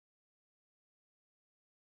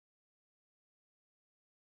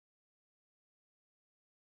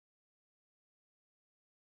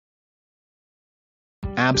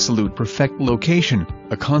absolute perfect location,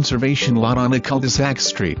 a conservation lot on a cul-de-sac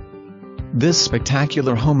street. This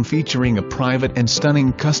spectacular home, featuring a private and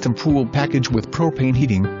stunning custom pool package with propane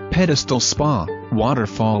heating, pedestal spa,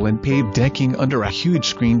 waterfall and paved decking under a huge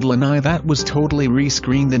screened lanai that was totally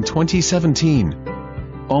rescreened in 2017.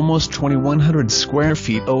 Almost 2,100 square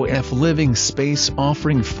feet of living space,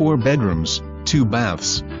 offering 4 bedrooms, 2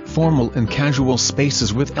 baths, formal and casual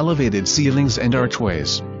spaces with elevated ceilings and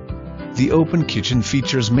archways. The open kitchen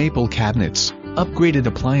features maple cabinets, upgraded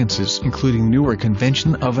appliances including newer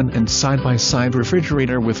convection oven and side-by-side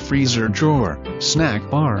refrigerator with freezer drawer, snack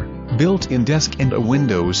bar, built-in desk and a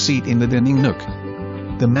window seat in the dining nook.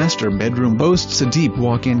 The master bedroom boasts a deep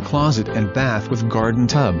walk-in closet and bath with garden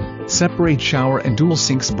tub, separate shower and dual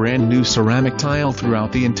sinks. Brand new ceramic tile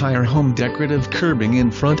throughout the entire home. Decorative curbing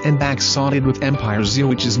in front and back, sodded with Empire ZOYSIA,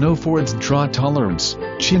 which is known for its drought tolerance,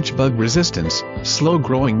 CHINCH bug resistance, slow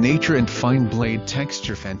growing nature and fine blade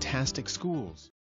texture. Fantastic schools.